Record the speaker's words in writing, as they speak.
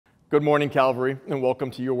Good morning, Calvary, and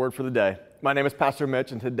welcome to your word for the day. My name is Pastor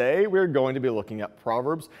Mitch, and today we're going to be looking at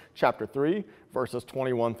Proverbs chapter 3, verses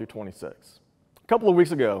 21 through 26. A couple of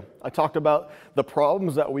weeks ago, I talked about the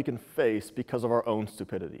problems that we can face because of our own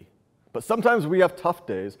stupidity. But sometimes we have tough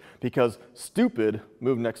days because stupid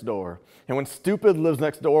moved next door. And when stupid lives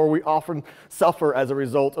next door, we often suffer as a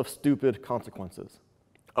result of stupid consequences.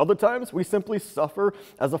 Other times, we simply suffer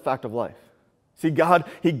as a fact of life. See, God,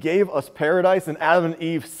 He gave us paradise, and Adam and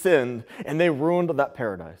Eve sinned, and they ruined that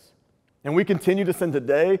paradise. And we continue to sin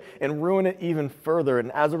today and ruin it even further,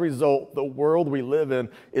 and as a result, the world we live in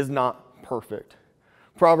is not perfect.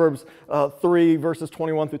 Proverbs 3, verses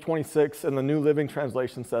 21 through 26 in the New Living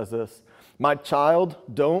Translation says this: "My child,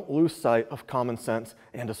 don't lose sight of common sense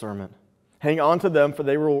and discernment. Hang on to them, for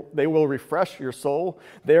they will refresh your soul.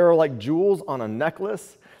 They are like jewels on a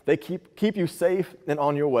necklace. They keep you safe and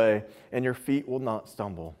on your way, and your feet will not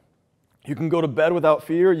stumble. You can go to bed without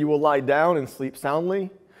fear. You will lie down and sleep soundly.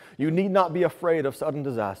 You need not be afraid of sudden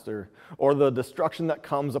disaster or the destruction that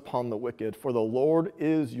comes upon the wicked, for the Lord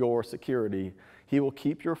is your security. He will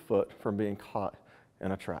keep your foot from being caught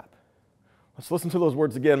in a trap." Let's listen to those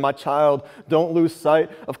words again. "My child, don't lose sight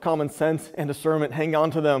of common sense and discernment. Hang on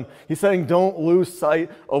to them." He's saying don't lose sight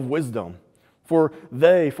of wisdom. For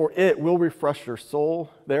it will refresh your soul.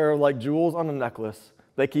 They are like jewels on a necklace.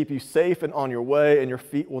 They keep you safe and on your way, and your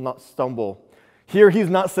feet will not stumble. Here, he's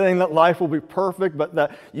not saying that life will be perfect, but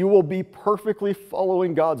that you will be perfectly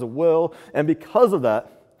following God's will. And because of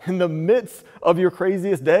that, in the midst of your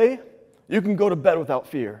craziest day, you can go to bed without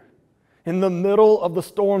fear. In the middle of the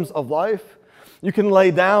storms of life, you can lay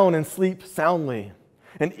down and sleep soundly.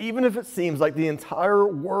 And even if it seems like the entire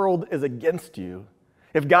world is against you,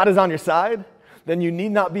 if God is on your side, then you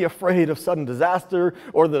need not be afraid of sudden disaster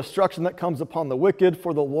or the destruction that comes upon the wicked,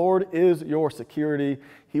 for the Lord is your security.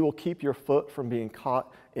 He will keep your foot from being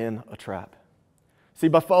caught in a trap. See,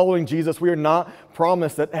 by following Jesus, we are not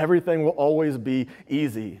promised that everything will always be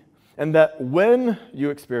easy, and that when you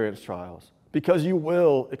experience trials, because you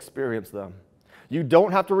will experience them, you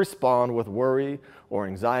don't have to respond with worry or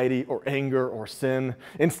anxiety or anger or sin.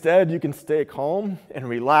 Instead, you can stay calm and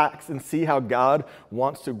relax and see how God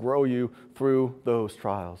wants to grow you through those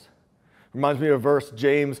trials. Reminds me of a verse,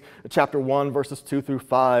 James chapter 1, verses 2 through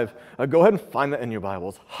 5. Go ahead and find that in your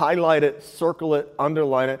Bibles. Highlight it, circle it,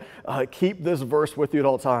 underline it. Keep this verse with you at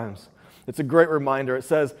all times. It's a great reminder. It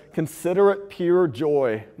says, "Consider it pure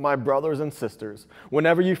joy, my brothers and sisters,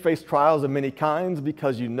 whenever you face trials of many kinds,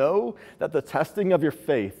 because you know that the testing of your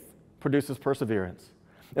faith produces perseverance.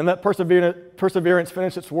 And let perseverance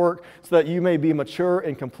finish its work so that you may be mature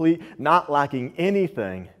and complete, not lacking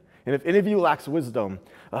anything. And if any of you lacks wisdom,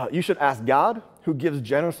 you should ask God, who gives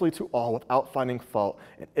generously to all without finding fault,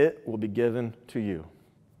 and it will be given to you."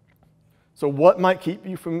 So what might keep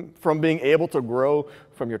you from being able to grow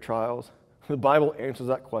from your trials? The Bible answers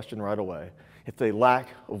that question right away. It's a lack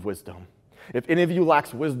of wisdom. If any of you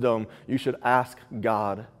lacks wisdom, you should ask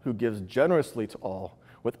God, who gives generously to all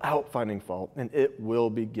without finding fault, and it will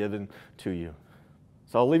be given to you.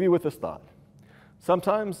 So I'll leave you with this thought.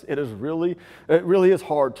 Sometimes it really is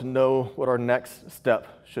hard to know what our next step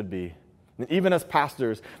should be. And even as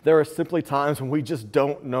pastors, there are simply times when we just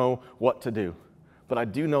don't know what to do. But I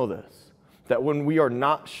do know this, that when we are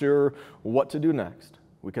not sure what to do next,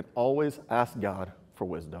 we can always ask God for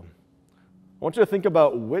wisdom. I want you to think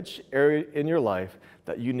about which area in your life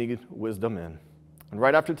that you need wisdom in. And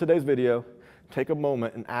right after today's video, take a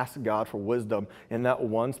moment and ask God for wisdom in that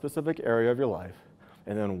one specific area of your life,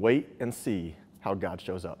 and then wait and see how God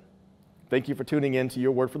shows up. Thank you for tuning in to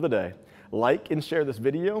Your Word for the Day. Like and share this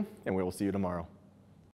video, and we will see you tomorrow.